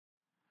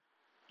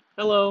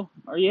Hello,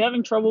 are you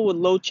having trouble with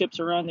low chips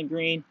around the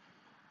green?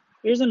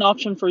 Here's an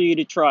option for you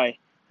to try.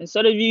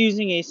 Instead of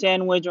using a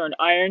sand wedge or an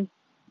iron,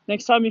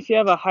 next time if you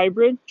have a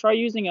hybrid, try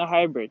using a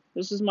hybrid.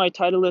 This is my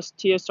Titleist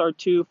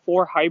TSR2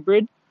 4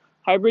 hybrid.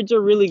 Hybrids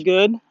are really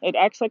good. It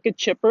acts like a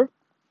chipper,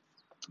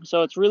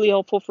 so it's really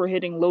helpful for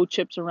hitting low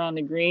chips around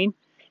the green.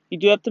 You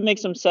do have to make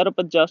some setup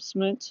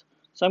adjustments.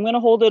 So I'm going to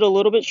hold it a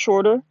little bit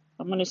shorter.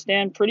 I'm going to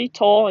stand pretty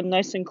tall and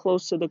nice and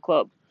close to the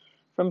club.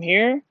 From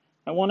here,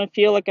 I want to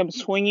feel like I'm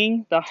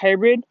swinging the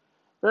hybrid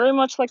very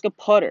much like a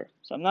putter.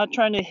 So I'm not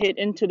trying to hit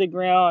into the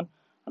ground.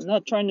 I'm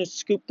not trying to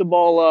scoop the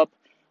ball up.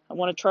 I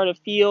want to try to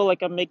feel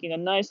like I'm making a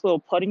nice little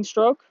putting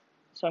stroke.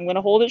 So I'm going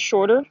to hold it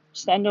shorter,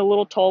 stand a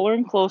little taller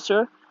and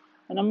closer,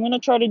 and I'm going to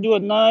try to do a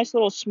nice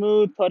little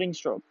smooth putting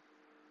stroke.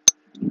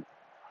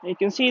 You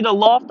can see the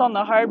loft on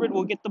the hybrid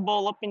will get the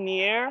ball up in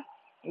the air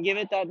and give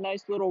it that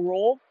nice little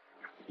roll.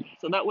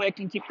 So that way I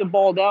can keep the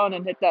ball down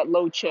and hit that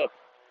low chip.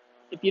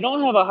 If you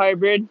don't have a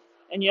hybrid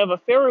and you have a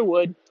fairway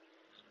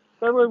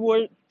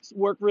woods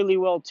work really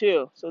well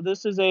too. So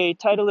this is a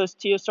Titleist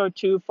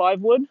TSR2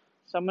 5 wood.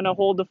 So I'm going to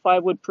hold the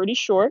 5 wood pretty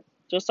short,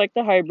 just like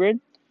the hybrid.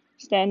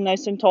 Stand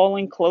nice and tall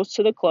and close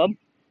to the club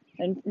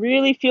and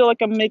really feel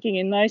like I'm making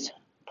a nice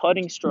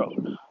putting stroke.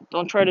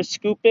 Don't try to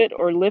scoop it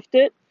or lift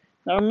it.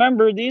 Now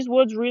remember, these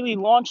woods really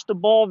launch the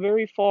ball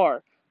very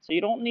far. So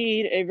you don't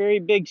need a very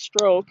big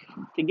stroke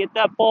to get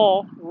that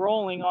ball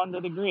rolling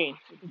onto the green.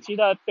 You can see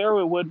that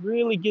fairway wood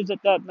really gives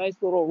it that nice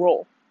little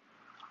roll.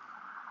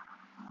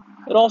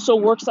 It also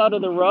works out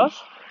of the rough.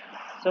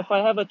 So if I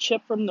have a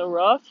chip from the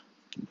rough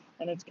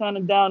and it's kind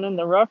of down in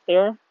the rough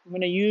there, I'm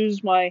going to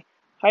use my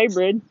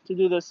hybrid to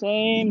do the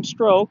same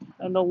stroke,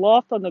 and the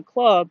loft on the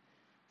club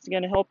is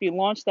going to help you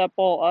launch that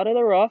ball out of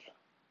the rough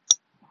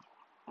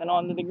and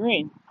onto the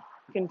green.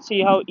 You can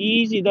see how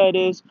easy that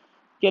is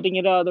getting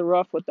it out of the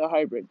rough with the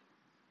hybrid.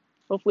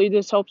 Hopefully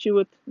this helps you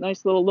with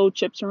nice little low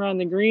chips around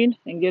the green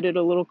and get it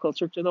a little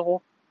closer to the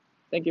hole.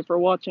 Thank you for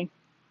watching.